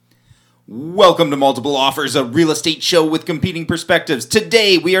Welcome to Multiple Offers, a real estate show with competing perspectives.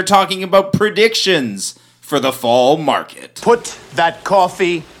 Today we are talking about predictions for the fall market. Put that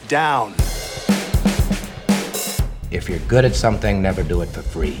coffee down. If you're good at something, never do it for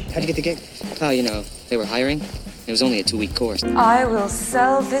free. How'd you get the gig? Oh, they were hiring. It was only a 2-week course. I will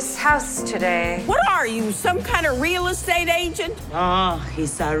sell this house today. What are you, some kind of real estate agent? Oh,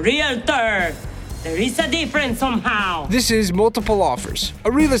 he's a realtor. There is a difference somehow. This is Multiple Offers, a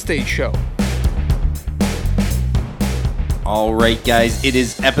real estate show. All right, guys, it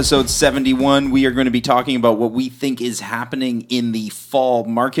is episode 71. We are going to be talking about what we think is happening in the fall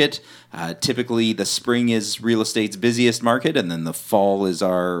market. Typically, the spring is real estate's busiest market, and then the fall is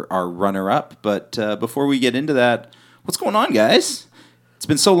our runner-up. But before we get into that, what's going on, guys? It's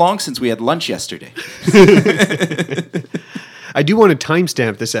been so long since we had lunch yesterday. I do want to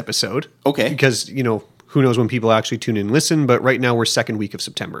timestamp this episode. Okay. Because, who knows when people actually tune in and listen, but right now we're second week of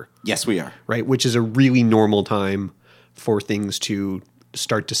September. Yes, we are. Right, which is a really normal time for things to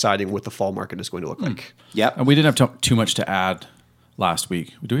start deciding what the fall market is going to look like. Yep. And we didn't have too much to add last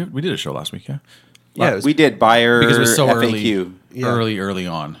week. We did a show last week, yeah? Yeah, we did buyer because it was so FAQ. early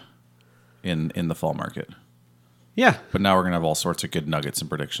on in the fall market. Yeah. But now we're going to have all sorts of good nuggets and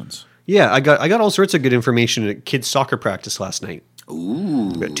predictions. Yeah, I got all sorts of good information at kids' soccer practice last night.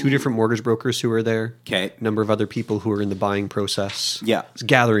 Ooh. We got 2 different mortgage brokers who were there. Okay. A number of other people who are in the buying process. Yeah. It's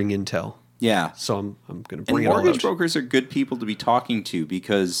gathering intel. Yeah. So I'm going to bring And it all mortgage out. brokers are good people to be talking to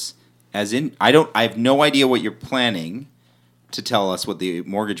because I have no idea what you're planning to tell us what the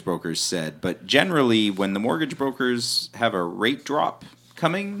mortgage brokers said, but generally when the mortgage brokers have a rate drop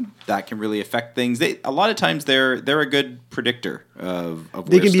coming, that can really affect things. A lot of times they're a good predictor of they where can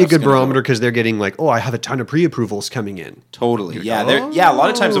be a stuff's good gonna barometer go. because they're getting like, I have a ton of pre-approvals coming in. Totally. Yeah. A lot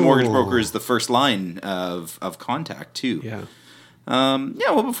of times the mortgage broker is the first line of contact too. Yeah.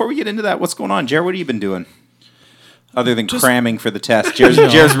 Well, before we get into that, what's going on? Jared, what have you been doing? Other than cramming for the test.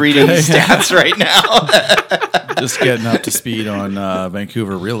 Jared's reading stats right now. Just getting up to speed on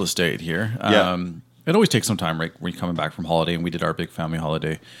Vancouver real estate here. It always takes some time, right? When you're coming back from holiday, and we did our big family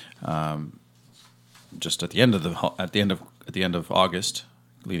holiday just at the end of August,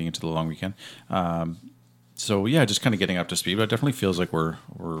 leading into the long weekend. So yeah, just kind of getting up to speed. But it definitely feels like we're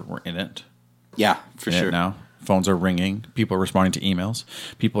in it. Yeah, for sure. Now phones are ringing. People are responding to emails.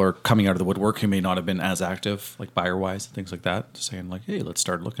 People are coming out of the woodwork who may not have been as active, like buyer wise, things like that, saying like, "Hey, let's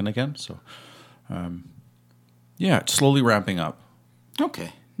start looking again." So, it's slowly ramping up.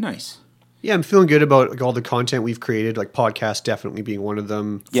 Okay, nice. Yeah, I'm feeling good about all the content we've created, like podcasts definitely being one of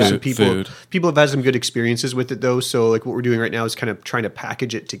them. Yeah, Some people have had some good experiences with it though. So like what we're doing right now is kind of trying to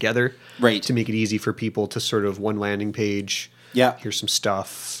package it together, right, to make it easy for people to sort of one landing page. Yeah, here's some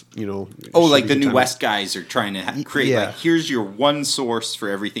stuff. Oh, like the New West guys are trying to create. Yeah. Like, here's your one source for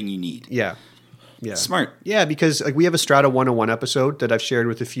everything you need. Yeah. Yeah. Smart. Yeah, because we have a Strata 101 episode that I've shared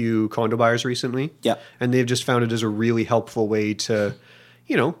with a few condo buyers recently. Yeah. And they've just found it as a really helpful way to,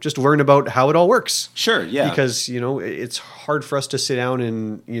 just learn about how it all works. Sure, yeah. Because, it's hard for us to sit down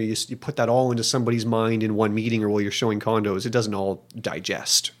and, you put that all into somebody's mind in one meeting or while you're showing condos. It doesn't all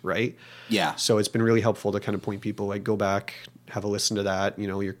digest, right? Yeah. So it's been really helpful to kind of point people go back, have a listen to that.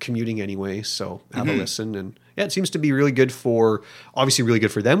 You're commuting anyway, so have a listen. And yeah, it seems to be really good obviously really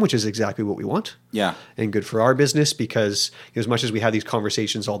good for them, which is exactly what we want. Yeah. And good for our business because as much as we have these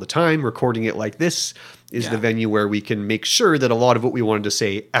conversations all the time, recording it like this is the venue where we can make sure that a lot of what we wanted to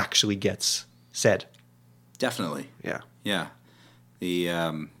say actually gets said. Definitely. Yeah. Yeah. The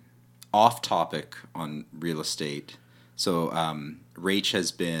off topic on real estate. So Rach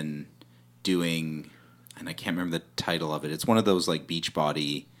has been doing, and I can't remember the title of it. It's one of those like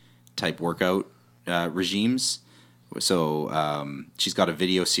Beachbody type workout regimes. So she's got a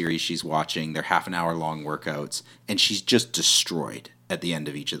video series she's watching. They're half an hour long workouts, and she's just destroyed at the end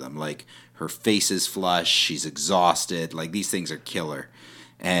of each of them. Like her face is flush, she's exhausted. Like these things are killer.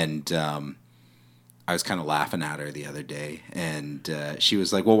 And I was kind of laughing at her the other day, and she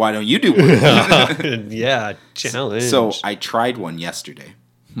was like, "Well, why don't you do one?" Yeah, challenge. So I tried one yesterday.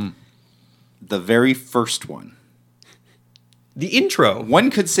 The very first one. The intro. One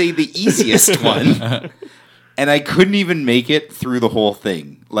could say the easiest one. And I couldn't even make it through the whole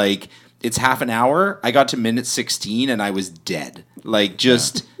thing. Like, it's half an hour. I got to minute 16 and I was dead. Like,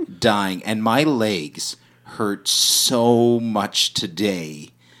 just dying. And my legs hurt so much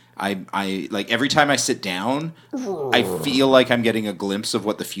today. I like every time I sit down, I feel like I'm getting a glimpse of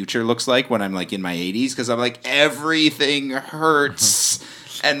what the future looks like when I'm like in my 80s, because I'm like, everything hurts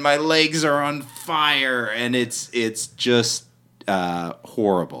and my legs are on fire and it's just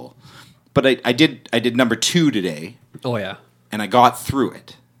horrible. But I did number 2 today. Oh yeah. And I got through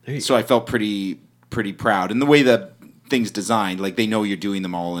it. So I felt pretty proud. And the way that things designed, like they know you're doing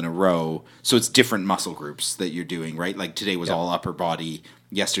them all in a row, so it's different muscle groups that you're doing, right? Like today was all upper body,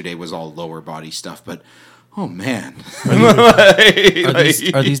 yesterday was all lower body stuff, but oh man. Are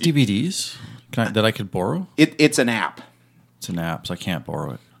these DVDs that I could borrow? It's an app. It's an app, so I can't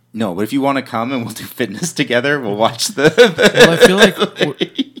borrow it. No, but if you want to come and we'll do fitness together, we'll watch the Well, I feel like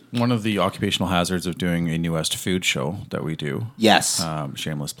one of the occupational hazards of doing a New West food show that we do. Yes.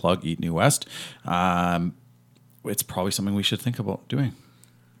 Shameless plug, Eat New West. It's probably something we should think about doing.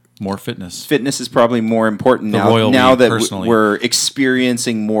 More fitness. Fitness is probably more important now that we're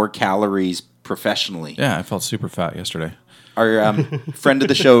experiencing more calories professionally. Yeah, I felt super fat yesterday. Our friend of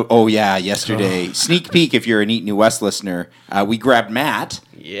the show, yesterday. Sneak peek if you're an Eat New West listener. We grabbed Matt.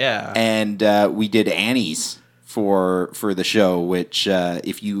 Yeah. And we did Annie's for the show, which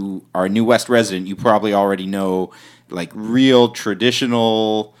if you are a New West resident, you probably already know, like real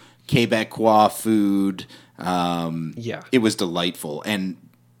traditional Quebecois food. It was delightful and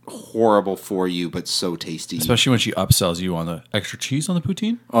horrible for you, but so tasty. Especially when she upsells you on the extra cheese on the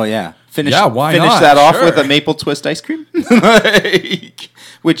poutine. Oh yeah, finish that off with a maple twist ice cream,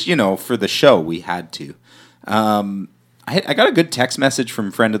 which for the show we had to. I got a good text message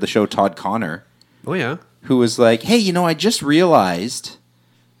from friend of the show Todd Connor. Oh yeah, who was like, "Hey, I just realized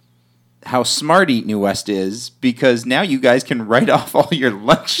how smart Eat New West is because now you guys can write off all your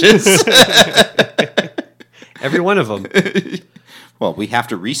lunches." Every one of them. Well, we have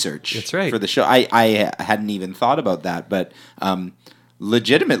to research. That's right. For the show. I hadn't even thought about that, but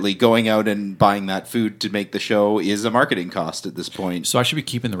legitimately going out and buying that food to make the show is a marketing cost at this point. So I should be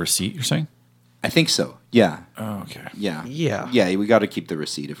keeping the receipt, you're saying? I think so. Yeah. Oh, okay. Yeah. Yeah. Yeah, we got to keep the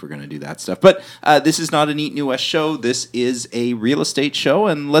receipt if we're going to do that stuff. But this is not an Eat New West show. This is a real estate show,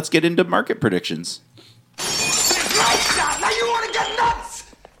 and let's get into market predictions. Now you want to get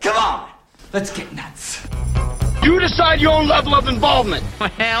nuts? Come on. Let's get nuts. You decide your own level of involvement.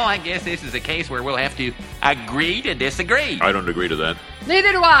 Well, I guess this is a case where we'll have to agree to disagree. I don't agree to that.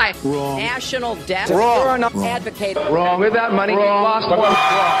 Neither do I. Wrong. National debt. Wrong. You're an Wrong. advocate. Wrong. With that money, Wrong. lost Wrong.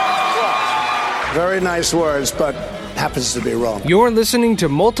 Very nice words, but happens to be wrong. You're listening to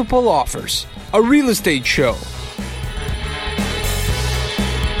Multiple Offers, a real estate show.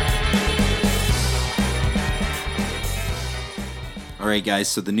 All right, guys,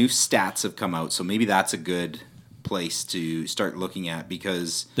 so the new stats have come out, so maybe that's a good place to start looking at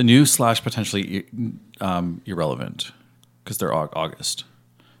because... The new / potentially irrelevant because they're August.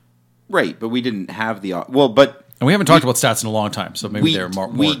 Right, but we didn't have the... Well, but... And we haven't talked about stats in a long time, so maybe they're more...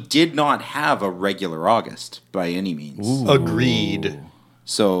 We did not have a regular August by any means. Ooh. Agreed.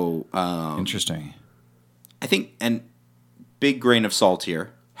 So... Interesting. I think, and big grain of salt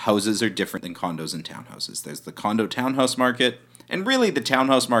here, houses are different than condos and townhouses. There's the condo townhouse market, and really the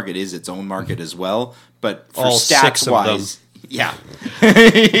townhouse market is its own market as well, but for all stats-wise... Yeah.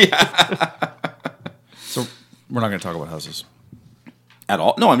 So we're not going to talk about houses. At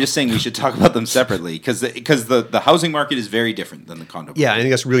all? No, I'm just saying we should talk about them separately because the housing market is very different than the condo market. Yeah, I think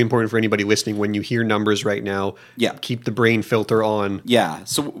that's really important for anybody listening. When you hear numbers right now, keep the brain filter on. Yeah,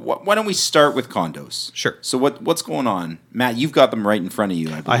 so why don't we start with condos? Sure. So what's going on? Matt, you've got them right in front of you,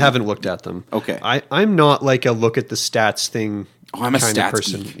 I believe. I haven't looked at them. Okay. I'm not like a look at the stats thing. Oh, I'm a kind of stats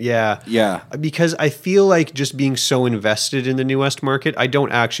person. geek. Yeah. Yeah. Because I feel like just being so invested in the New West market, I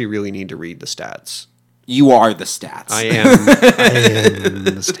don't actually really need to read the stats. You are the stats. I am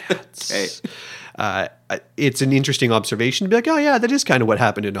the stats. Okay. It's an interesting observation to be like, oh yeah, that is kind of what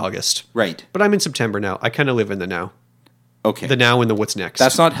happened in August. Right. But I'm in September now. I kind of live in the now. Okay. The now and the what's next.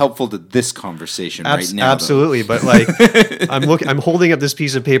 That's not helpful to this conversation right now. Absolutely, but like I'm holding up this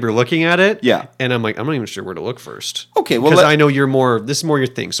piece of paper looking at it. Yeah. And I'm like, I'm not even sure where to look first. Okay, well, because I know this is more your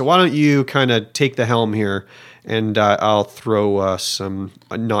thing. So why don't you kind of take the helm here and I'll throw some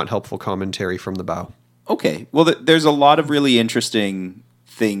not helpful commentary from the bow. Okay. Well, there's a lot of really interesting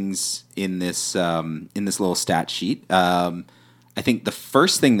things in this little stat sheet. I think the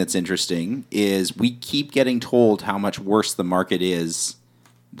first thing that's interesting is we keep getting told how much worse the market is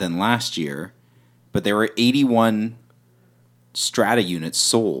than last year, but there were 81 strata units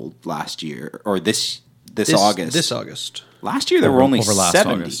sold last year or this August. This August. Last year there were only over last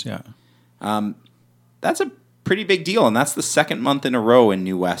 70. August, yeah. That's a pretty big deal, and that's the second month in a row in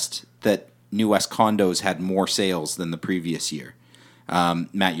New West that New West condos had more sales than the previous year.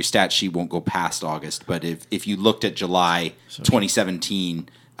 Matt, your stat sheet won't go past August, but if you looked at July 2017,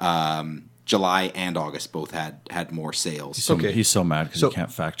 July and August both had more sales. He's so mad because he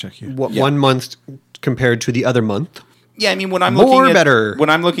can't fact check you. One month compared to the other month? Yeah, I mean when I'm More looking at better. when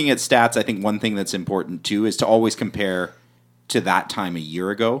I'm looking at stats, I think one thing that's important too is to always compare to that time a year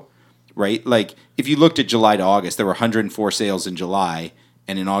ago, right? Like if you looked at July to August, there were 104 sales in July,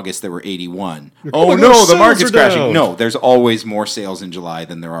 and in August there were 81. Oh no, the market's crashing. No, there's always more sales in July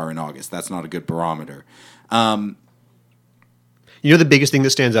than there are in August. That's not a good barometer. You know the biggest thing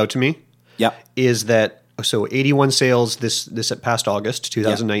that stands out to me? Yeah. Is that, so 81 sales this past August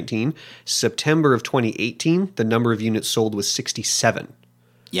 2019. Yeah. September of 2018, the number of units sold was 67.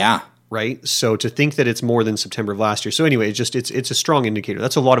 Yeah. Right? So to think that it's more than September of last year. So anyway, it's a strong indicator.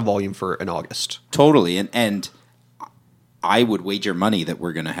 That's a lot of volume for an August. Totally. And I would wager money that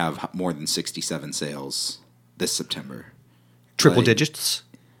we're going to have more than 67 sales this September. Triple digits?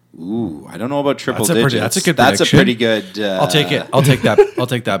 Ooh, I don't know about triple digits. That's a good That's a pretty good... I'll take it. I'll take that. I'll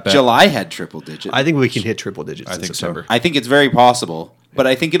take that bet. July had triple digits. I think we can hit triple digits in September. So. I think it's very possible, but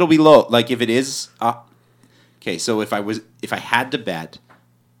I think it'll be low. Like if it is... okay, so if I had to bet,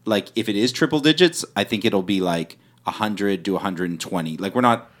 like if it is triple digits, I think it'll be like 100 to 120. Like we're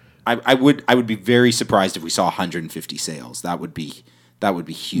not... I would be very surprised if we saw 150 sales. That would be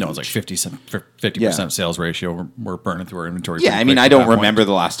huge. No, it's like 50% sales ratio. We're burning through our inventory. Yeah, I mean, I don't remember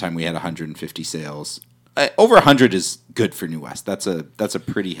the last time we had 150 sales. Over 100 is good for New West. That's a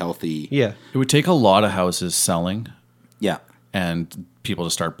pretty healthy. Yeah, it would take a lot of houses selling. Yeah, and people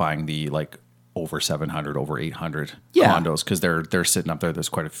to start buying the like over 700, over 800 yeah. condos because they're sitting up there. There's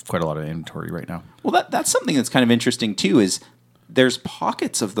quite a lot of inventory right now. Well, that's something that's kind of interesting too. Is there's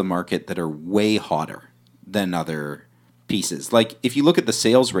pockets of the market that are way hotter than other pieces. Like if you look at the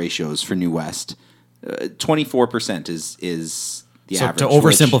sales ratios for New West, 24% is the average. So to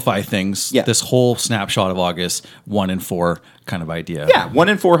oversimplify things, this whole snapshot of August, 1 in 4 kind of idea. Yeah, 1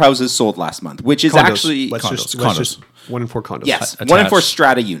 in 4 houses sold last month, which is actually condos. 1 in 4 condos. Yes, 1 in 4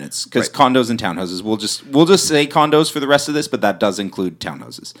 strata units because condos and townhouses. We'll just say condos for the rest of this, but that does include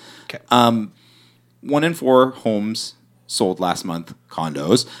townhouses. Okay. 1 in 4 homes sold last month,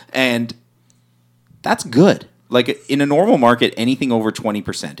 condos, and that's good. Like in a normal market, anything over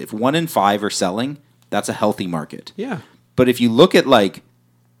 20%. If 1 in 5 are selling, that's a healthy market. Yeah. But if you look at like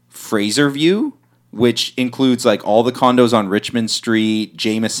Fraserview, which includes like all the condos on Richmond Street,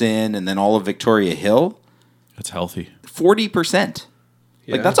 Jameson, and then all of Victoria Hill, that's healthy. 40%.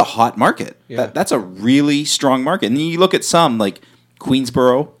 Yeah. Like that's a hot market. Yeah. That's a really strong market. And then you look at some like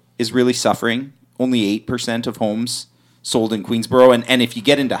Queensborough is really suffering. Only 8% of homes sold in Queensborough, and if you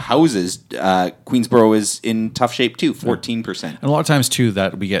get into houses, Queensborough is in tough shape too, 14%. And a lot of times too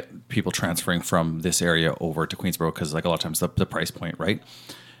that we get people transferring from this area over to Queensborough because like a lot of times the price point, right?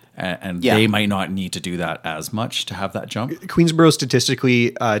 And they might not need to do that as much to have that jump. Queensborough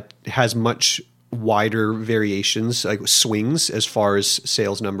statistically has much wider variations, like swings as far as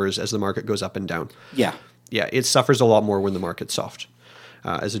sales numbers as the market goes up and down. Yeah. Yeah, it suffers a lot more when the market's soft.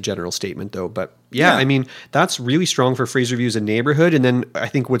 As a general statement, though. But yeah, I mean, that's really strong for Fraserview as a neighborhood. And then I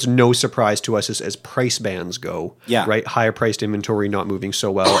think what's no surprise to us is as price bands go, right? Higher priced inventory not moving so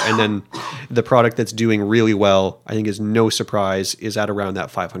well. And then the product that's doing really well, I think is no surprise, is at around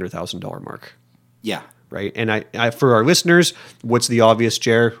that $500,000 mark. Yeah. Right. And I for our listeners, what's the obvious,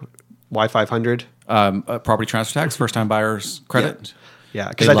 Jer? Why 500? Property transfer tax, first time buyers credit. Yeah,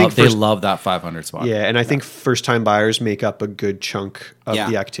 because I think they love that 500 spot. Yeah, and I think first-time buyers make up a good chunk of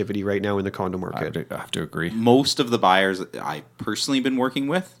the activity right now in the condo market. I have to agree. Most of the buyers I've personally been working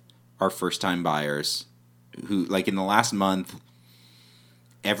with are first-time buyers who, like in the last month,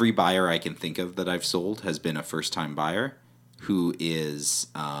 every buyer I can think of that I've sold has been a first-time buyer who is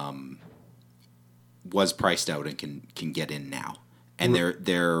was priced out and can get in now, and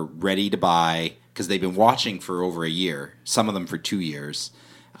they're ready to buy. Because they've been watching for over a year, some of them for 2 years.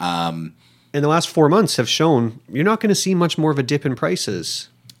 And the last 4 months have shown you're not going to see much more of a dip in prices.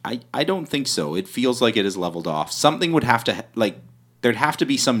 I don't think so. It feels like it has leveled off. Something would have to, there'd have to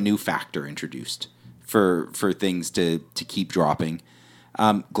be some new factor introduced for things to keep dropping.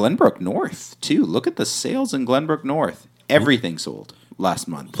 Glenbrook North, too. Look at the sales in Glenbrook North. Everything sold last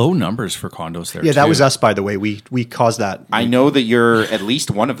month. Low numbers for condos there. Yeah, that was us, by the way. We caused that. I know that you're at least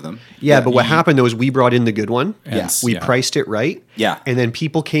one of them. Yeah, but what happened though is we brought in the good one. Yes. We priced it right. Yeah. And then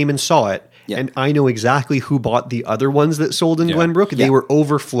people came and saw it. Yeah. And I know exactly who bought the other ones that sold in Glenbrook. They were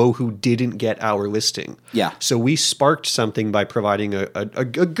overflow who didn't get our listing. Yeah. So we sparked something by providing a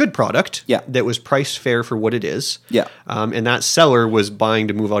good product that was priced fair for what it is. Yeah. And that seller was buying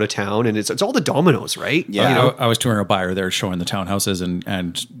to move out of town. And it's all the dominoes, right? Yeah. I was touring a buyer there showing the townhouses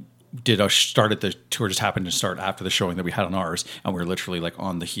and started the tour, just happened to start after the showing that we had on ours. And we were literally like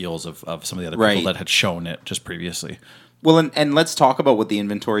on the heels of some of the other people that had shown it just previously. Well, and let's talk about what the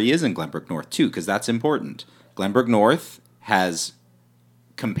inventory is in Glenbrook North, too, because that's important. Glenbrook North has,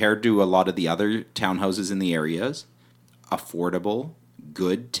 compared to a lot of the other townhouses in the areas, affordable,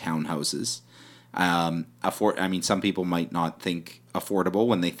 good townhouses. Some people might not think affordable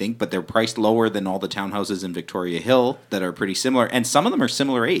when they think, but they're priced lower than all the townhouses in Victoria Hill that are pretty similar, and some of them are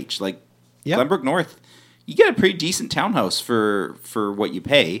similar age. Like Glenbrook North, you get a pretty decent townhouse for what you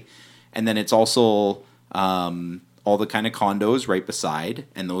pay, and then it's also all the kind of condos right beside,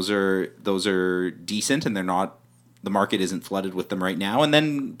 and those are decent, and they're not. The market isn't flooded with them right now, and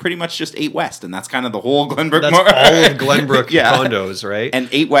then pretty much just 8 West, and that's kind of the whole Glenbrook. That's all of Glenbrook condos, right? And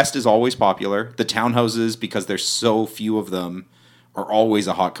 8 West is always popular. The townhouses, because there's so few of them, are always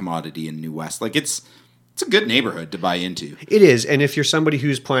a hot commodity in New West. Like it's a good neighborhood to buy into. It is, and if you're somebody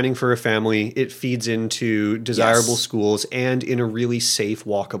who's planning for a family, it feeds into desirable schools and in a really safe,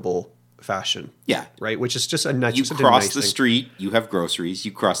 walkable fashion. Yeah. Right? Which is just a nice You cross the street, you have groceries.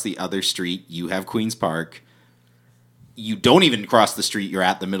 You cross the other street, you have Queen's Park. You don't even cross the street, you're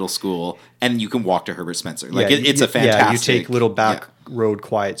at the middle school, and you can walk to Herbert Spencer. Like it's a fantastic... Yeah, you take little back road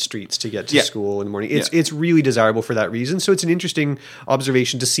quiet streets to get to school in the morning. It's really desirable for that reason. So it's an interesting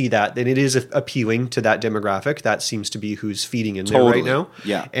observation to see that. And it is appealing to that demographic. That seems to be who's feeding in there right now.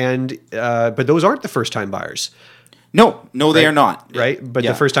 Yeah. And but those aren't the first-time buyers. No, they are not. Right? But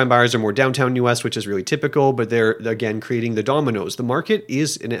the first-time buyers are more downtown New West, which is really typical, but they're, again, creating the dominoes. The market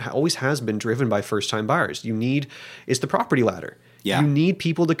is, and it always has been, driven by first-time buyers. It's the property ladder. Yeah. You need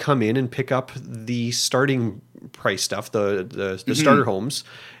people to come in and pick up the starting price stuff, the starter homes,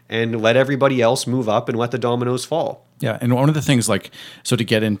 and let everybody else move up and let the dominoes fall. Yeah, and one of the things, so to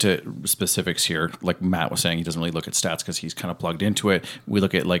get into specifics here, like Matt was saying, he doesn't really look at stats because he's kind of plugged into it. We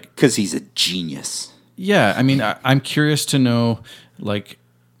look at because he's a genius. Yeah, I mean, I'm curious to know,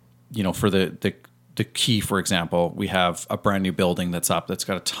 for the key, for example, we have a brand new building that's up, that's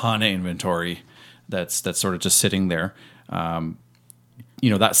got a ton of inventory, that's sort of just sitting there.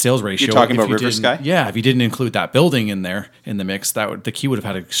 That sales ratio. You're talking about River Sky? Yeah, if you didn't include that building in there in the mix, the key would have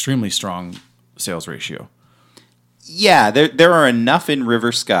had an extremely strong sales ratio. Yeah, there are enough in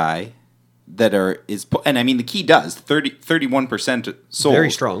River Sky that and I mean the key does 31% sold,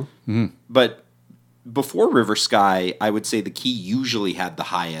 very strong, but. Before River Sky, I would say the key usually had the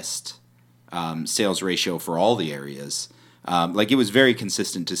highest sales ratio for all the areas. It was very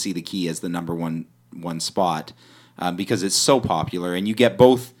consistent to see the key as the number one spot because it's so popular, and you get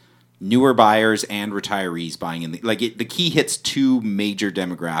both newer buyers and retirees buying in. The key hits 2 major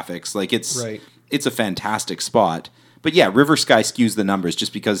demographics. It's a fantastic spot. But yeah, River Sky skews the numbers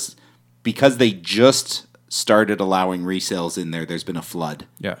just because they just started allowing resales in there. There's been a flood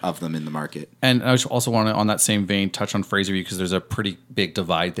of them in the market. And I also want to, on that same vein, touch on Fraserview because there's a pretty big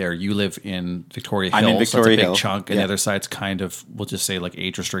divide there. You live in Victoria Hill. I'm in Victoria so it's a big Hill. chunk, and the other side's kind of, we'll just say,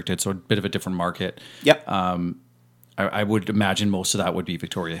 age restricted, so a bit of a different market. Yep. I would imagine most of that would be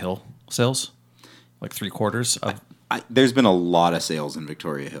Victoria Hill sales, 3/4 of... There's been a lot of sales in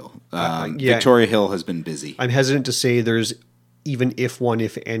Victoria Hill. Victoria Hill has been busy. I'm hesitant to say there's even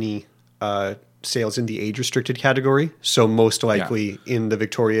if any sales in the age-restricted category, so most likely in the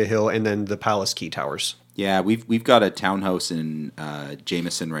Victoria Hill and then the Palace Quay Towers. Yeah, we've got a townhouse in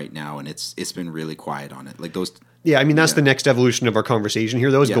Jameson right now, and it's been really quiet on it. Those. Yeah, I mean that's the next evolution of our conversation here,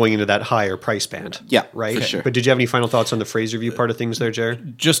 though, is going into that higher price band. Yeah, right. For sure. But did you have any final thoughts on the Fraserview part of things there,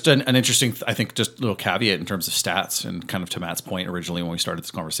 Jared? Just an interesting, I think, just a little caveat in terms of stats, and kind of to Matt's point originally when we started this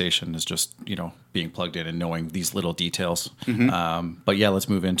conversation is just being plugged in and knowing these little details. Mm-hmm. But yeah, let's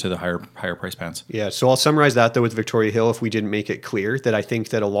move into the higher price bands. Yeah, so I'll summarize that though with Victoria Hill if we didn't make it clear that I think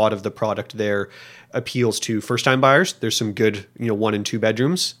that a lot of the product there appeals to first-time buyers. There's some good 1 and 2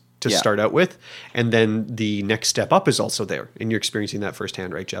 bedrooms to start out with, and then the next step up is also there, and you're experiencing that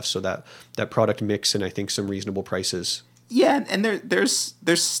firsthand, right, Jeff? So that product mix and I think some reasonable prices. Yeah, and there's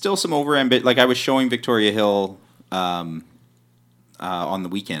still some over-ambit. I was showing Victoria Hill on the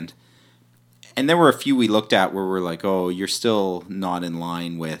weekend, and there were a few we looked at where we're like, oh, you're still not in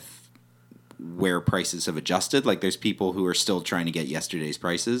line with where prices have adjusted. There's people who are still trying to get yesterday's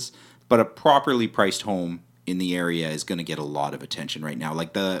prices, but a properly priced home in the area is going to get a lot of attention right now.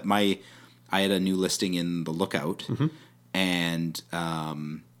 I had a new listing in the Lookout, and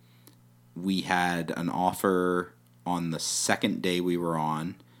we had an offer on the second day we were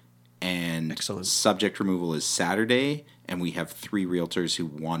on, and excellent. Subject removal is Saturday, and we have 3 realtors who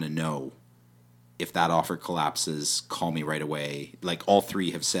want to know if that offer collapses, call me right away. All 3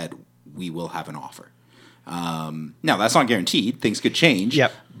 have said we will have an offer. Now that's not guaranteed; things could change.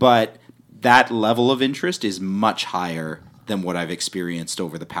 Yep. But that level of interest is much higher than what I've experienced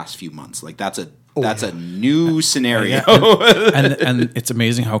over the past few months. That's a new scenario. and it's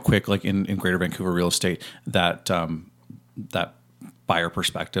amazing how quick, in Greater Vancouver real estate, that buyer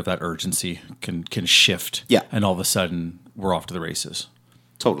perspective, that urgency can shift. Yeah. And all of a sudden, we're off to the races.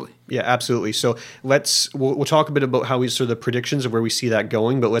 Totally. Yeah, absolutely. So we'll talk a bit about how we sort of the predictions of where we see that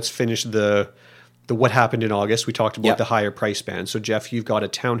going, but let's finish the what happened in August. We talked about the higher price band. So Jeff, you've got a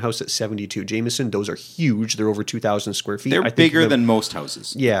townhouse at 72 Jameson. Those are huge. They're over 2,000 square feet. They're bigger than most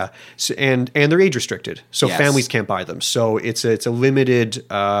houses. Yeah, so, and they're age restricted, so Yes. families can't buy them. So it's a limited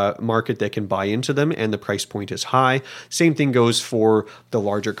market that can buy into them, and the price point is high. Same thing goes for the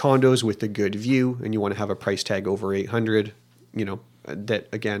larger condos with the good view, and you want to have a price tag over 800. You know that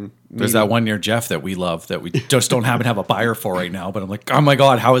again. There's that one near Jeff that we love that we just don't happen to have a buyer for right now. But I'm like, oh my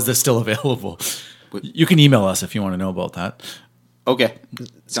God, how is this still available? You can email us if you want to know about that. Okay.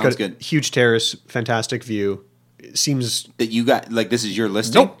 Sounds got good. Huge terrace, fantastic view. It seems that you got, like, this is your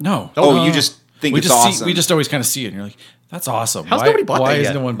listing? Nope. No. Oh, you just think it's awesome. We just always kind of see it and you're like, that's awesome. How's nobody bought why that has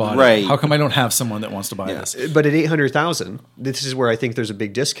yet? no one bought Right. it? How come I don't have someone that wants to buy this? But at 800,000, this is where I think there's a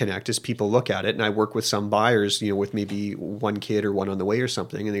big disconnect is people look at it, and I work with some buyers, with maybe one kid or one on the way or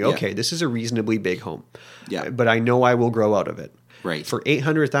something, and they go, okay, this is a reasonably big home. Yeah. But I know I will grow out of it. Right. For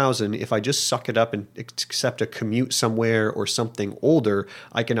 800,000, if I just suck it up and accept a commute somewhere or something older,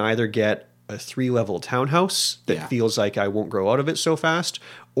 I can either get a 3-level townhouse that feels like I won't grow out of it so fast,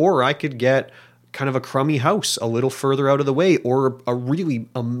 or I could get kind of a crummy house a little further out of the way, or a really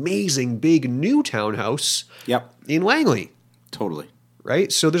amazing big new townhouse in Langley. Totally.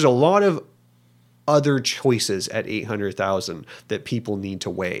 Right? So there's a lot of other choices at 800,000 that people need to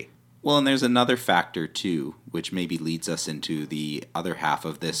weigh. Well, and there's another factor too, which maybe leads us into the other half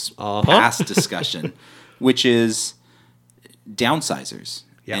of this past discussion, which is downsizers.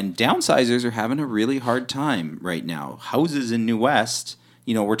 Yeah. And downsizers are having a really hard time right now. Houses in New West,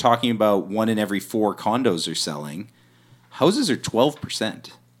 we're talking about 1 in every 4 condos are selling. Houses are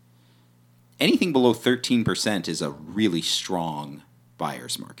 12%. Anything below 13% is a really strong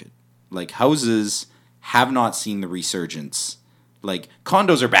buyer's market. Like, houses have not seen the resurgence. Like,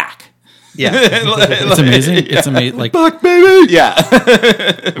 condos are back. Yeah. It's amazing. It's amazing. Like, back, baby.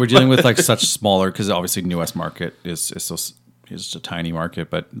 Yeah. We're dealing with like such smaller, because obviously New West market is just a tiny market,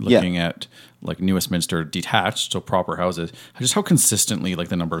 but looking at like New Westminster detached, so proper houses, just how consistently like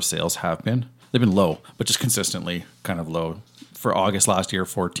the number of sales have been. They've been low, but just consistently kind of low. For August last year,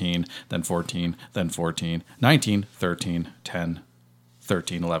 14, then 14, then 14, 19, 13, 10,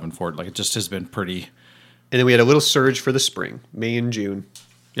 13, 11, 14. Like, it just has been pretty. And then we had a little surge for the spring, May and June.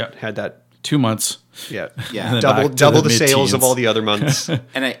 Yeah. Had that 2 months. Yeah. Double the sales of all the other months.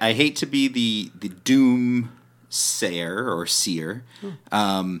 And I hate to be the doom sayer or seer. You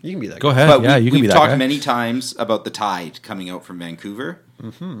can be that guy. Go ahead. But you can be we've that talked guy. many times about the tide coming out from Vancouver.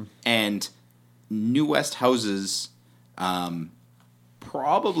 Mm-hmm. And New West houses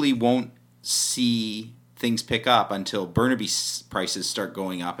probably won't see things pick up until Burnaby prices start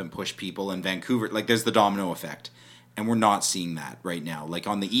going up and push people, and Vancouver, like, there's the domino effect. And we're not seeing that right now. Like,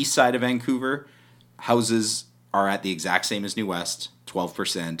 on the east side of Vancouver, houses are at the exact same as New West,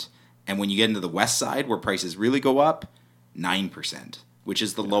 12%. And when you get into the west side, where prices really go up, 9%, which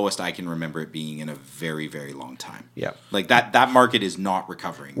is the lowest I can remember it being in a very, very long time. Yeah. Like, that market is not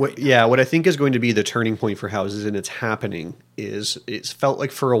recovering. What I think is going to be the turning point for houses, and it's happening, is it's felt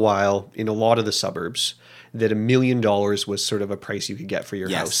like for a while in a lot of the suburbs that $1 million was sort of a price you could get for your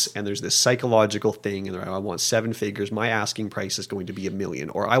house. And there's this psychological thing, and I want 7 figures. My asking price is going to be $1 million,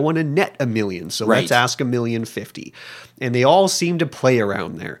 or I want to net $1 million. So let's ask $1,050,000. And they all seem to play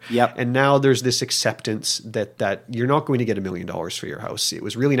around there. Yep. And now there's this acceptance that you're not going to get $1 million for your house. It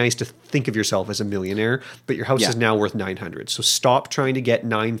was really nice to think of yourself as a millionaire, but your house is now worth $900,000. So stop trying to get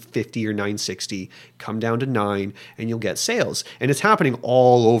 $950,000 or $960,000. Come down to $9,000 and you'll get sales. And it's happening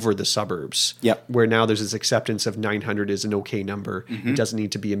all over the suburbs. Yep. Where now there's this acceptance of 900 is an okay number. Mm-hmm. It doesn't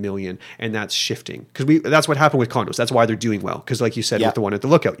need to be $1 million, and that's shifting because that's what happened with condos. That's why they're doing well. Because like you said, with the one at the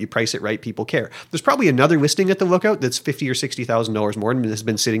Lookout, you price it right, people care. There's probably another listing at the Lookout that's $50,000 or $60,000 more and has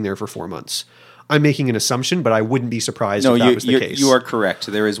been sitting there for 4 months. I'm making an assumption, but I wouldn't be surprised if that was the case. You are correct.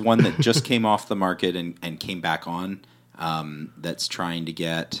 There is one that just came off the market and came back on. That's trying to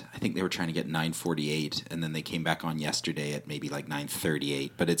get, I think they were trying to get 948, and then they came back on yesterday at maybe like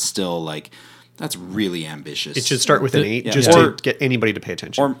 938. But it's still like, that's really ambitious. It should start with an 8 just to get anybody to pay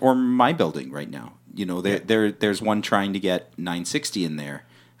attention. Or my building right now. There's one trying to get 960 in there.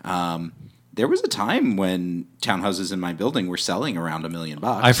 There was a time when townhouses in my building were selling around $1 million.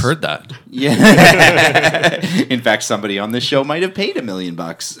 I've heard that. Yeah. In fact, somebody on this show might have paid $1 million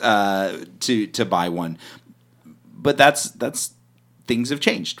to buy one. But that's things have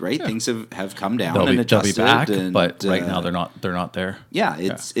changed, right? Yeah. Things have come down and adjusted. They'll be back, but right now they're not there. Yeah,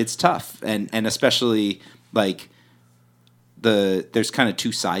 it's tough, and especially like there's kind of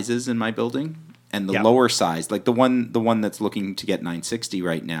 2 sizes in my building, and the lower size, like the one that's looking to get 960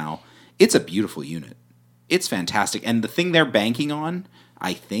 right now, it's a beautiful unit. It's fantastic. And the thing they're banking on,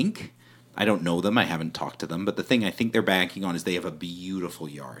 I think, I don't know them, I haven't talked to them, but the thing I think they're banking on is they have a beautiful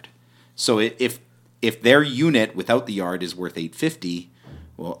yard. So if their unit without the yard is worth 850,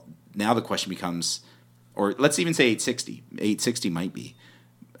 well, now the question becomes, or let's even say 860. 860 might be.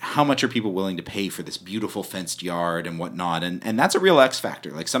 How much are people willing to pay for this beautiful fenced yard and whatnot? And that's a real X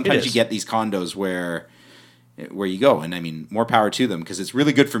factor. Like sometimes you get these condos where you go, and I mean, more power to them because it's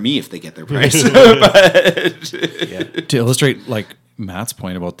really good for me if they get their price. To illustrate like Matt's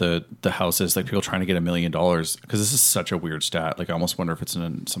point about the houses, like people trying to get $1 million, because this is such a weird stat. Like I almost wonder if it's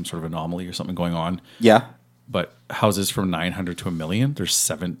some sort of anomaly or something going on. Yeah. But houses from 900 to $1 million, there's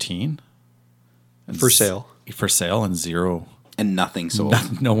 17 for sale. For sale and 0. And nothing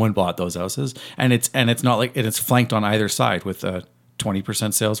sold. No one bought those houses, and it's not like it's flanked on either side with a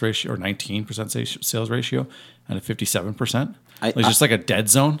 20% sales ratio or 19% sales ratio and a 57%. It's just like a dead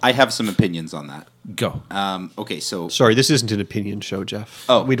zone. I have some opinions on that. Go. Okay, so sorry, this isn't an opinion show, Jeff.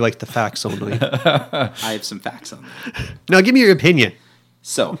 Oh, we'd like the facts only. I have some facts on that. Now, give me your opinion.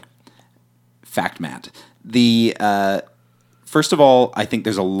 So, fact, Matt. First of all, I think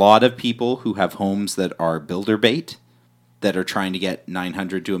there's a lot of people who have homes that are builder bait that are trying to get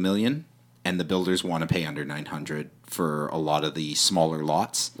 900 to $1 million, and the builders want to pay under 900 for a lot of the smaller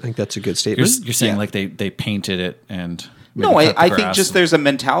lots. I think that's a good statement. You're saying like they painted it and... No, I think just there's a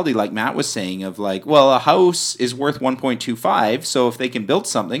mentality like Matt was saying of like, well, a house is worth 1.25, so if they can build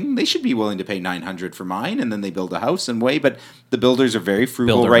something, they should be willing to pay 900 for mine, and then they build a house and way. But the builders are very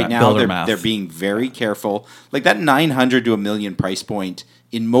frugal right now. They're being very careful. Like that 900 to $1 million price point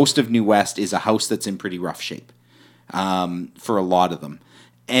in most of New West is a house that's in pretty rough shape for a lot of them.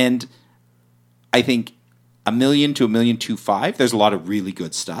 And I think $1 million to $1.25 million, there's a lot of really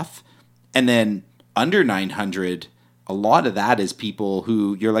good stuff. And then under 900, a lot of that is people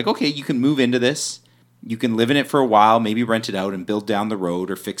who you're like, okay, you can move into this, you can live in it for a while, maybe rent it out and build down the road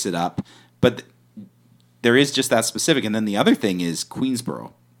or fix it up. But there is just that specific. And then the other thing is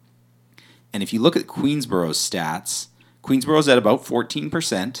Queensboro. And if you look at Queensboro's stats, Queensboro's at about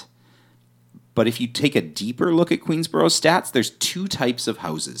 14%. But if you take a deeper look at Queensboro's stats, there's two types of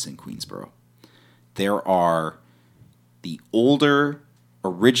houses in Queensboro. There are the older,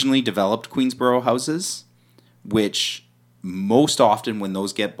 originally developed Queensboro houses, which most often when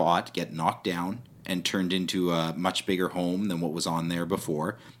those get bought, get knocked down and turned into a much bigger home than what was on there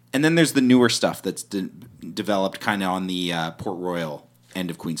before. And then there's the newer stuff that's developed kind of on the Port Royal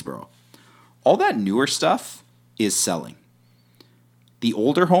end of Queensboro. All that newer stuff is selling. The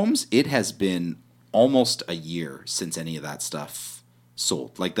older homes, it has been almost a year since any of that stuff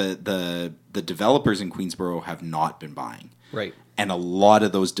sold. Like the developers in Queensboro have not been buying. Right. And a lot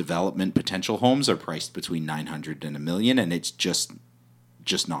of those development potential homes are priced between 900 and $1 million, and it's just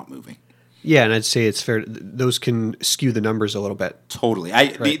not moving. Yeah, and I'd say it's fair. Those can skew the numbers a little bit. Totally.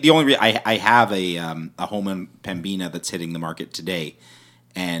 The only I have a home in Pembina that's hitting the market today,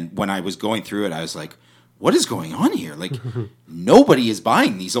 and when I was going through it, I was like, "What is going on here? Like, nobody is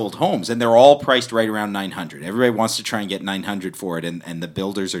buying these old homes, and they're all priced right around 900. Everybody wants to try and get 900 for it, and the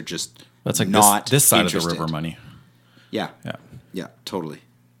builders are just that's like not this side interested. of the river money. Yeah, totally.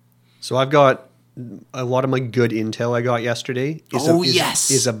 So I've got a lot of my good intel I got yesterday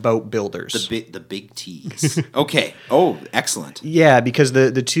is about builders. The big T's. Okay. Oh, excellent. Yeah, because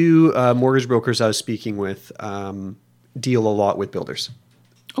the two mortgage brokers I was speaking with deal a lot with builders.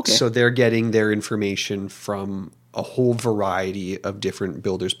 Okay. So they're getting their information from a whole variety of different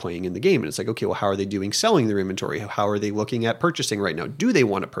builders playing in the game. And it's like, okay, well, how are they doing selling their inventory? How are they looking at purchasing right now? Do they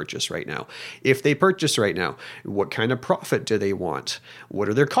want to purchase right now? If they purchase right now, what kind of profit do they want? What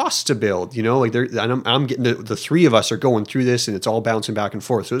are their costs to build? You know, like I'm getting the three of us are going through this and it's all bouncing back and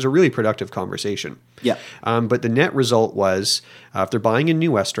forth. So it was a really productive conversation. Yeah. But the net result was if they're buying in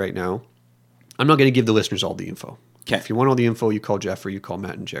New West right now, I'm not going to give the listeners all the info. Okay. If you want all the info, you call Jeff or you call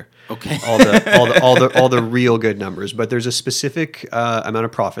Matt and Jer. Okay. all the real good numbers, but there's a specific amount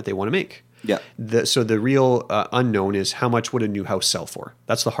of profit they want to make. Yeah. So the real unknown is how much would a new house sell for?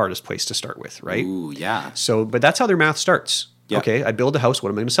 That's the hardest place to start with, right? Ooh, yeah. So, but that's how their math starts. Yeah. Okay, I build a house. What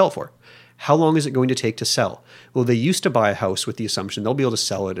am I going to sell for? How long is it going to take to sell? Well, they used to buy a house with the assumption they'll be able to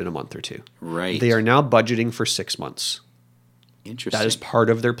sell it in a month or two. Right. They are now budgeting for 6 months. Interesting. That is part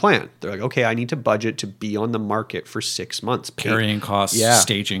of their plan. They're like, okay, I need to budget to be on the market for 6 months. Carrying costs,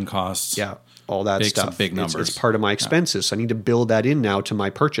 staging costs. Yeah, all that stuff. Big numbers. It's part of my expenses. So I need to build that in now to my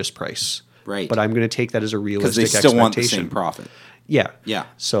purchase price. Right. But I'm going to take that as a realistic expectation. Because they still want the expectation. same profit. Yeah. Yeah.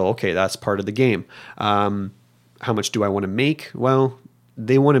 So, okay, that's part of the game. How much do I want to make? Well,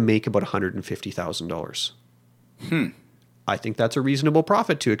 they want to make about $150,000. I think that's a reasonable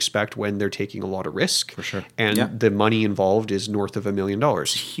profit to expect when they're taking a lot of risk. For sure. And the money involved is north of $1 million.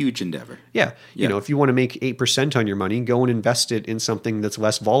 It's a huge endeavor. Yeah. You know, if you want to make 8% on your money, go and invest it in something that's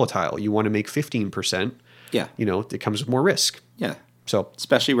less volatile. You want to make 15%. Yeah. You know, it comes with more risk. Yeah. So,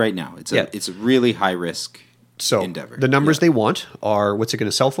 especially right now, it's a really high risk endeavor. The numbers they want are what's it going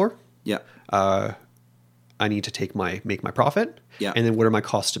to sell for? Yeah. I need to make my profit. Yeah. And then what are my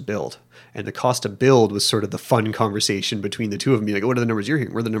costs to build? And the cost to build was sort of the fun conversation between the two of them. Like, what are the numbers you're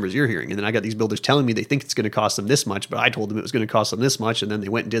hearing? What are the numbers you're hearing? And then I got these builders telling me they think it's going to cost them this much, but I told them it was going to cost them this much. And then they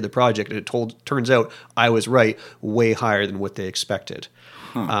went and did the project, and turns out I was right, way higher than what they expected.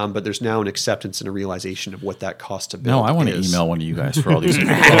 But there's now an acceptance and a realization of what that cost to build. No, I want to email one of you guys for all these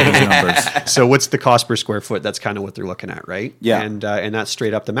numbers. So what's the cost per square foot? That's kind of what they're looking at, right? Yeah. And that's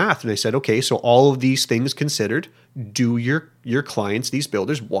straight up the math. And I said, okay, so all of these things considered, do your clients, these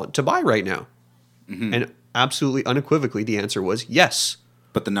builders, want to buy right now? Mm-hmm. And absolutely unequivocally, the answer was yes.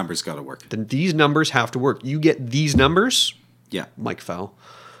 But the numbers got to work. Then these numbers have to work. You get these numbers. Yeah. Mic foul.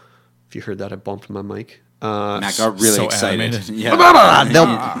 If you heard that, I bumped my mic. Matt got really excited. Yeah.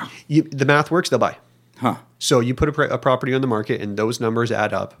 The math works, they'll buy. Huh. So you put a property on the market and those numbers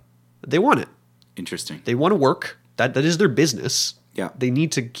add up. They want it. Interesting. They want to work. That is their business. Yeah. They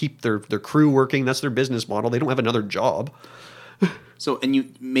need to keep their crew working. That's their business model. They don't have another job. So,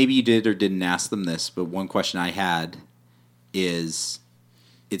 and maybe you did or didn't ask them this, but one question I had is,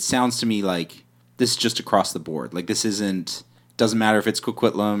 it sounds to me like this is just across the board. Like doesn't matter if it's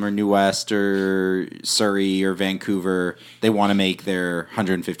Coquitlam or New West or Surrey or Vancouver. They want to make their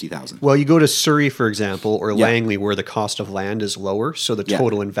 $150,000. Well, you go to Surrey, for example, or Langley, where the cost of land is lower, so the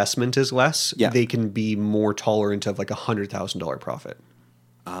total investment is less. Yeah. They can be more tolerant of like $100,000 profit.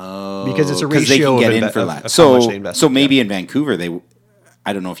 Oh, because it's a ratio they can get in for that. Of how much they invest. So maybe in Vancouver,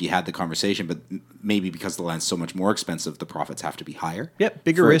 I don't know if you had the conversation, but maybe because the land's so much more expensive, the profits have to be higher. Yeah,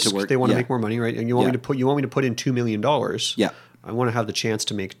 bigger risk. They want to make more money, right? And you want me to put in $2 million. Yeah. I want to have the chance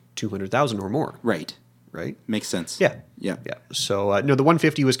to make $200,000 or more. Right. Right. Makes sense. Yeah. Yeah. Yeah. So no, the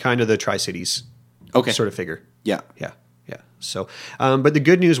 150 was kind of the Tri-Cities sort of figure. Yeah. Yeah. Yeah. So, but the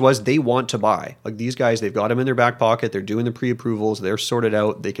good news was they want to buy. Like these guys, they've got them in their back pocket. They're doing the pre-approvals. They're sorted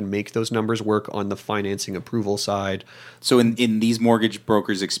out. They can make those numbers work on the financing approval side. So in these mortgage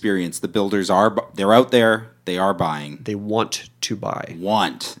brokers' experience, the builders they're out there. They are buying. They want to buy.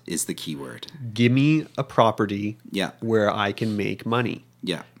 Want is the key word. Give me a property where I can make money.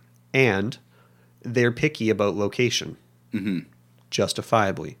 Yeah. And they're picky about location. Mm-hmm.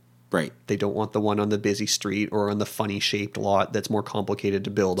 Justifiably. Right. They don't want the one on the busy street or on the funny shaped lot that's more complicated to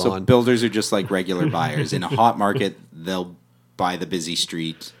build on. So builders are just like regular buyers. In a hot market, they'll buy the busy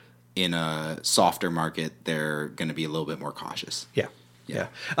street. In a softer market, they're going to be a little bit more cautious. Yeah. Yeah.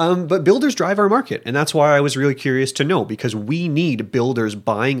 But builders drive our market. And that's why I was really curious to know, because we need builders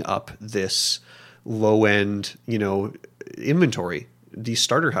buying up this low end, inventory, these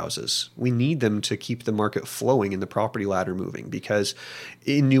starter houses. We need them to keep the market flowing and the property ladder moving, because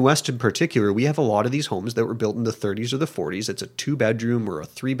in New West in particular, we have a lot of these homes that were built in the 30s or the 40s. It's a 2-bedroom or a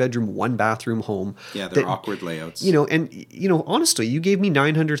 3-bedroom, 1-bathroom home. Yeah, they're awkward layouts. Honestly, you gave me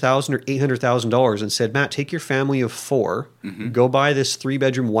 $900,000 or $800,000 and said, Matt, take your family of 4, go buy this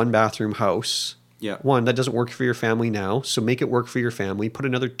 3-bedroom, 1-bathroom house. Yeah. One, that doesn't work for your family now, so make it work for your family. Put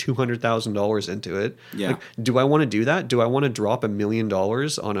another $200,000 into it. Yeah. Like, do I want to do that? Do I want to drop $1 million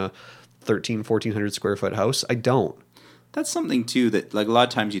on a 1,400 square foot house? I don't. That's something too that, like, a lot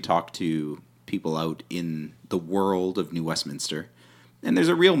of times you talk to people out in the world of New Westminster, and there's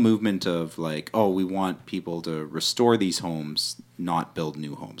a real movement of like, oh, we want people to restore these homes, not build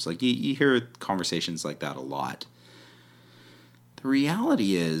new homes. Like you hear conversations like that a lot. The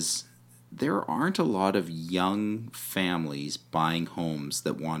reality is, there aren't a lot of young families buying homes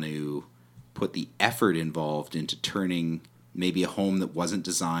that want to put the effort involved into turning maybe a home that wasn't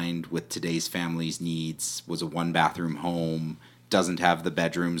designed with today's family's needs, was a 1-bathroom home, doesn't have the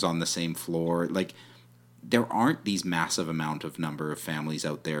bedrooms on the same floor. Like, there aren't these massive number of families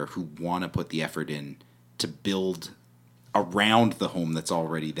out there who want to put the effort in to build around the home that's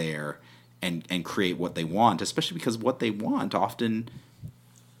already there and create what they want, especially because what they want often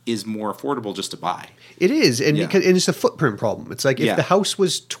is more affordable just to buy. It is, and because it's a footprint problem. It's like if the house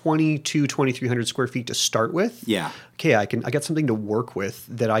was 2,300 square feet to start with, okay, I got something to work with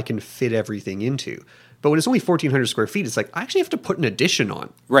that I can fit everything into. But when it's only 1,400 square feet, it's like I actually have to put an addition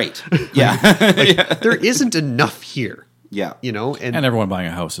on. Right. Yeah. There isn't enough here. Yeah. And everyone buying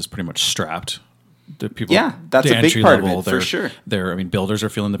a house is pretty much strapped. The people, that's the a big entry part level, of it, for sure. Builders are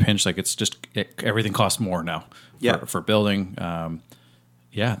feeling the pinch. Like it's just everything costs more now. For building.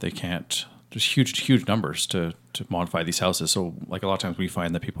 yeah, they can't. There's huge numbers to modify these houses. So like a lot of times we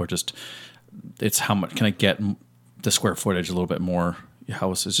find that people are just, it's how much can I get the square footage a little bit more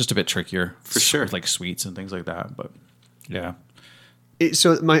house. It's just a bit trickier for sure, with like suites and things like that. But yeah.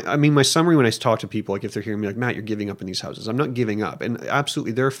 So my summary when I talk to people, like if they're hearing me like, Matt, you're giving up in these houses. I'm not giving up. And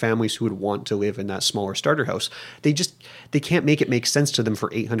absolutely, there are families who would want to live in that smaller starter house. They can't make it make sense to them for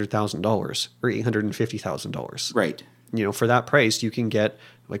 $800,000 or $850,000. Right. You know, for that price, you can get,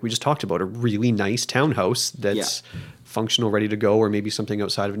 like we just talked about, a really nice townhouse that's functional, ready to go, or maybe something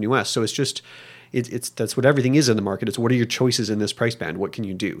outside of New West. So it's just, it's that's what everything is in the market. It's what are your choices in this price band? What can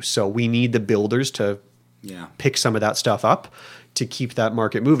you do? So we need the builders to pick some of that stuff up to keep that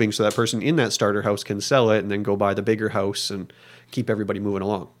market moving, so that person in that starter house can sell it and then go buy the bigger house and keep everybody moving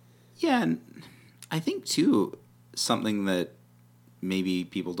along. Yeah, and I think too, something that maybe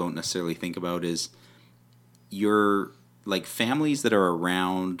people don't necessarily think about is your like families that are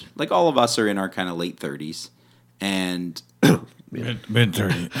around, like all of us are in our kind of late 30s and mid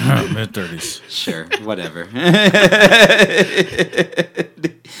 30s. Sure, whatever.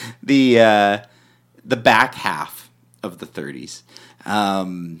 The back half of the 30s.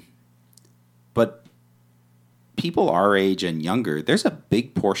 But people our age and younger, there's a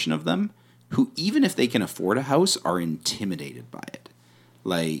big portion of them who, even if they can afford a house, are intimidated by it.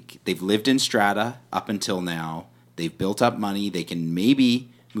 Like, they've lived in strata up until now. They've built up money. They can maybe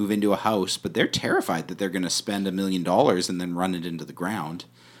move into a house, but they're terrified that they're going to spend $1 million and then run it into the ground.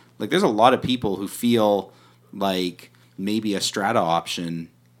 Like, there's a lot of people who feel like maybe a strata option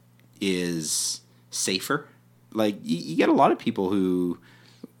is safer. Like, you get a lot of people who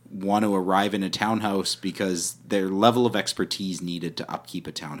want to arrive in a townhouse because their level of expertise needed to upkeep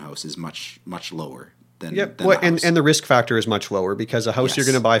a townhouse is much, much lower than and the risk factor is much lower because a house you're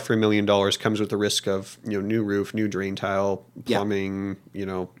going to buy for $1 million comes with the risk of, you know, new roof, new drain tile, plumbing, you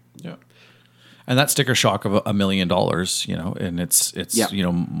know. Yeah. And that sticker shock of $1 million, you know, and it's you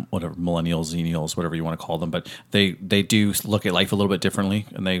know, whatever, millennials, xenials, whatever you want to call them, but they do look at life a little bit differently,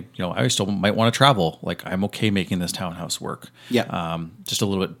 and they, you know, I still might want to travel. Like, I'm okay making this townhouse work. Yeah. Just a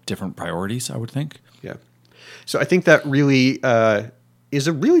little bit different priorities, I would think. Yeah. So I think that really is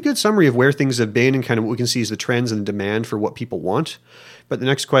a really good summary of where things have been and kind of what we can see as the trends and demand for what people want. But the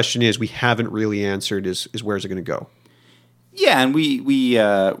next question is we haven't really answered is where's it going to go? Yeah, and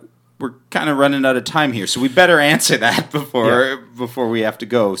we're kind of running out of time here, so we better answer that before we have to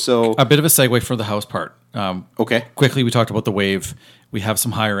go. So a bit of a segue for the house part. Okay. Quickly, we talked about the Wave. We have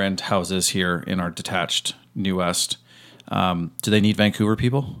some higher end houses here in our detached New West. Do they need Vancouver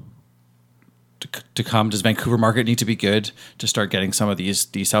people to come? Does Vancouver market need to be good to start getting some of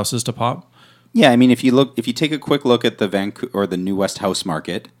these houses to pop? Yeah, I mean, if you take a quick look at the Vancouver or the New West house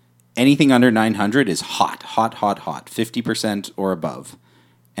market, anything under 900 is hot, 50% or above.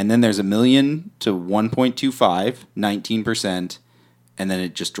 And then there's $1 million to 1.25, 19%, and then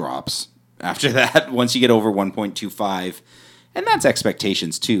it just drops after that once you get over 1.25. And that's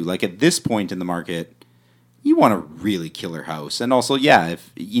expectations too. Like, at this point in the market, you want a really killer house. And also, yeah,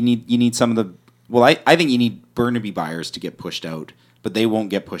 if you need some of the, well, I think you need Burnaby buyers to get pushed out, but they won't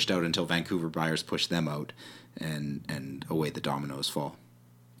get pushed out until Vancouver buyers push them out, and away the dominoes fall.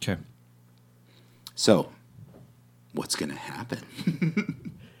 Okay. So, what's going to happen?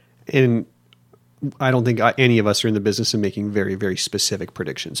 And I don't think any of us are in the business of making very, very specific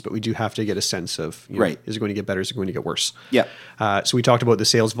predictions, but we do have to get a sense of, you know, is it going to get better? Is it going to get worse? Yeah. So we talked about the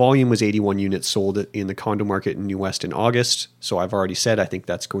sales volume was 81 units sold in the condo market in New West in August. So I've already said I think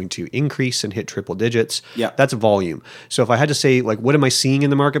that's going to increase and hit triple digits. Yeah. That's volume. So if I had to say, like, what am I seeing in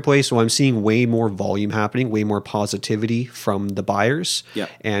the marketplace? Well, I'm seeing way more volume happening, way more positivity from the buyers. Yeah.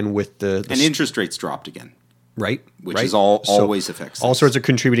 And with and interest rates dropped again. Right. Which is always affects all sorts of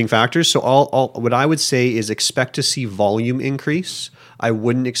contributing factors. So what I would say is expect to see volume increase. I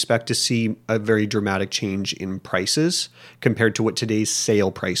wouldn't expect to see a very dramatic change in prices compared to what today's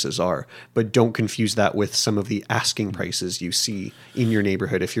sale prices are. But don't confuse that with some of the asking prices you see in your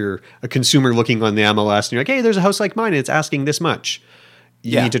neighborhood. If you're a consumer looking on the MLS and you're like, hey, there's a house like mine and it's asking this much.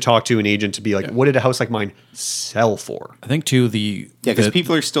 You need to talk to an agent to be like, what did a house like mine sell for? I think too because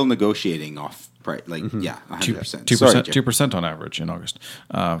people are still negotiating off price. Like 100%. 2% on average in August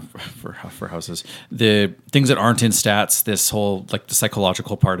for houses. The things that aren't in stats, this whole like the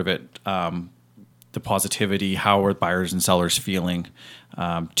psychological part of it, the positivity, how are buyers and sellers feeling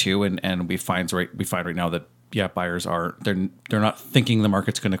too, and we find right now that buyers are they're not thinking the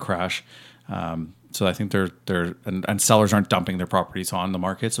market's going to crash. So I think they're sellers aren't dumping their properties on the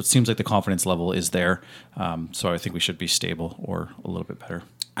market. So it seems like the confidence level is there. So I think we should be stable or a little bit better.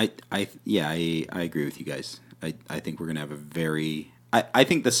 I agree with you guys. I think we're going to have a very I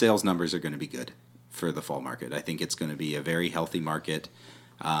think the sales numbers are going to be good for the fall market. I think it's going to be a very healthy market.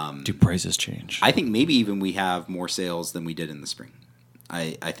 Do prices change? I think maybe even we have more sales than we did in the spring.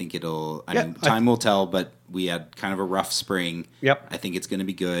 I think it'll. I mean, time will tell, but we had kind of a rough spring. Yep. I think it's going to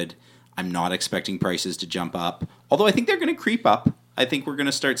be good. I'm not expecting prices to jump up, although I think they're going to creep up. I think we're going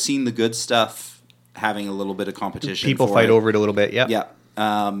to start seeing the good stuff having a little bit of competition. People fight over it a little bit. Yeah.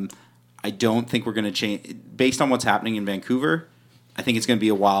 Yeah. I don't think we're going to change based on what's happening in Vancouver. I think it's going to be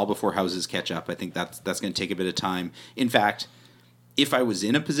a while before houses catch up. I think that's going to take a bit of time. In fact, if I was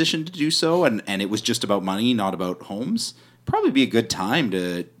in a position to do so and it was just about money, not about homes, probably be a good time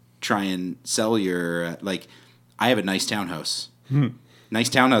to try and sell your, I have a nice townhouse. Nice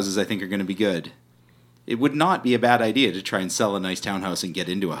townhouses I think are going to be good. It would not be a bad idea to try and sell a nice townhouse and get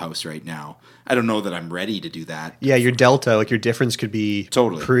into a house right now. I don't know that I'm ready to do that. Yeah, your delta, your difference could be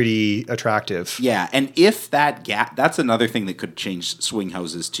pretty attractive. Yeah, and if that gap, that's another thing that could change swing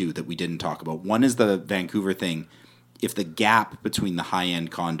houses too that we didn't talk about. One is the Vancouver thing. If the gap between the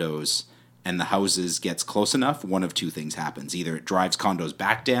high-end condos and the houses gets close enough, one of two things happens. Either it drives condos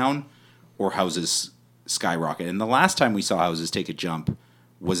back down or houses skyrocket. And the last time we saw houses take a jump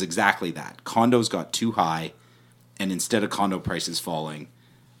was exactly that. Condos got too high, and instead of condo prices falling,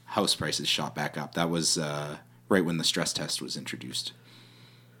 house prices shot back up. That was right when the stress test was introduced.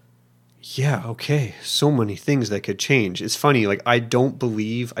 Yeah, okay. So many things that could change. It's funny, I don't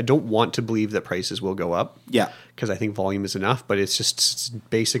want to believe that prices will go up. Yeah. Because I think volume is enough, but it's just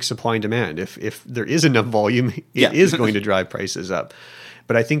basic supply and demand. If there is enough volume, it is going to drive prices up.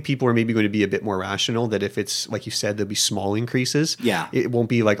 But I think people are maybe going to be a bit more rational that if it's, like you said, there'll be small increases. Yeah. It won't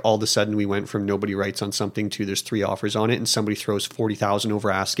be like all of a sudden we went from nobody writes on something to there's 3 offers on it and somebody throws $40,000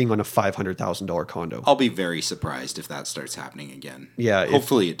 over asking on a $500,000 condo. I'll be very surprised if that starts happening again. Yeah.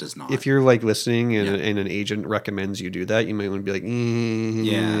 Hopefully it does not. If you're listening and an agent recommends you do that, you might want to be like,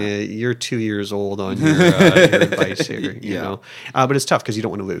 you're 2 years old on your advice here, you know. But it's tough because you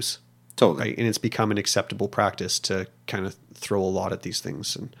don't want to lose. Totally. Right? And it's become an acceptable practice to kind of throw a lot at these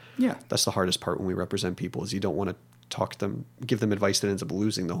things. And that's the hardest part when we represent people is you don't want to talk to them, give them advice that ends up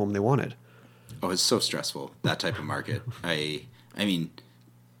losing the home they wanted. Oh, it's so stressful, that type of market. I mean,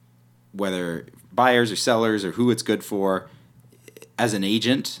 whether buyers or sellers or who it's good for, as an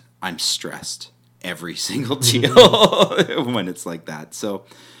agent, I'm stressed every single deal when it's like that. So,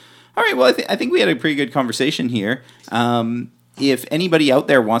 all right, well, I think we had a pretty good conversation here. If anybody out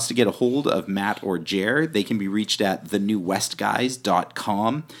there wants to get a hold of Matt or Jer, they can be reached at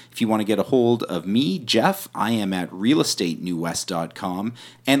thenewwestguys.com. If you want to get a hold of me, Jeff, I am at realestatenewwest.com.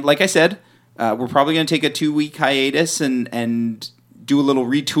 And like I said, we're probably going to take a 2-week hiatus and do a little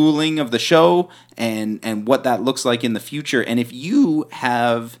retooling of the show and what that looks like in the future. And if you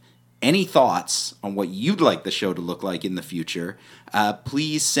have any thoughts on what you'd like the show to look like in the future,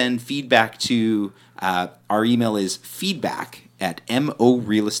 please send feedback to our email is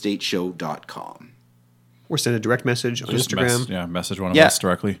feedback@morealestateshow.com. Or send a direct message on Instagram. Message one of us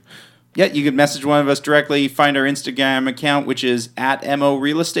directly. Yeah, you could message one of us directly. Find our Instagram account, which is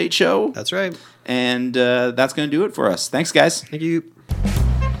 @MORealEstateShow. That's right. And that's going to do it for us. Thanks, guys. Thank you.